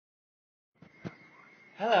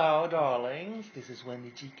Hello, darlings. This is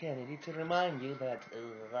WGK. I need to remind you that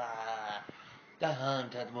the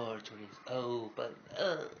haunted mortuary is open.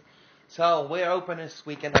 So we're open this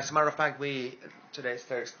weekend. As a matter of fact, today's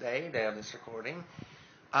Thursday, day of this recording.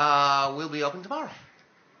 We'll be open tomorrow,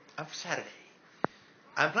 on Saturday.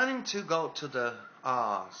 I'm planning to go to the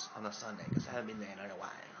Oz on a Sunday because I haven't been there in a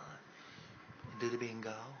while. Do the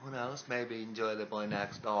bingo. Who knows? Maybe enjoy the boy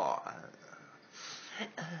next door.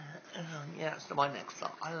 Yes, the boy next door.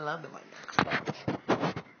 I love the boy next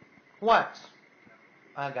door. What?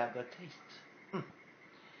 I got good taste.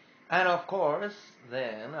 And of course,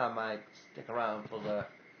 then I might stick around for the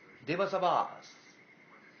Divas of Oz.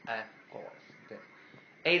 Of course. The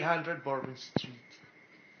 800 Bourbon Street.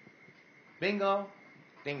 Bingo,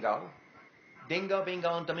 bingo, dingo,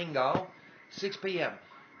 bingo, and domingo. 6 p.m.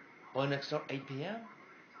 Boy next door, 8 p.m.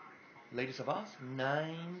 Ladies of Oz,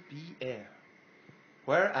 9 p.m.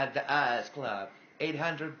 We're at the Oz Club,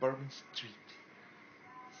 800 Bourbon Street.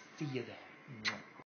 See you there.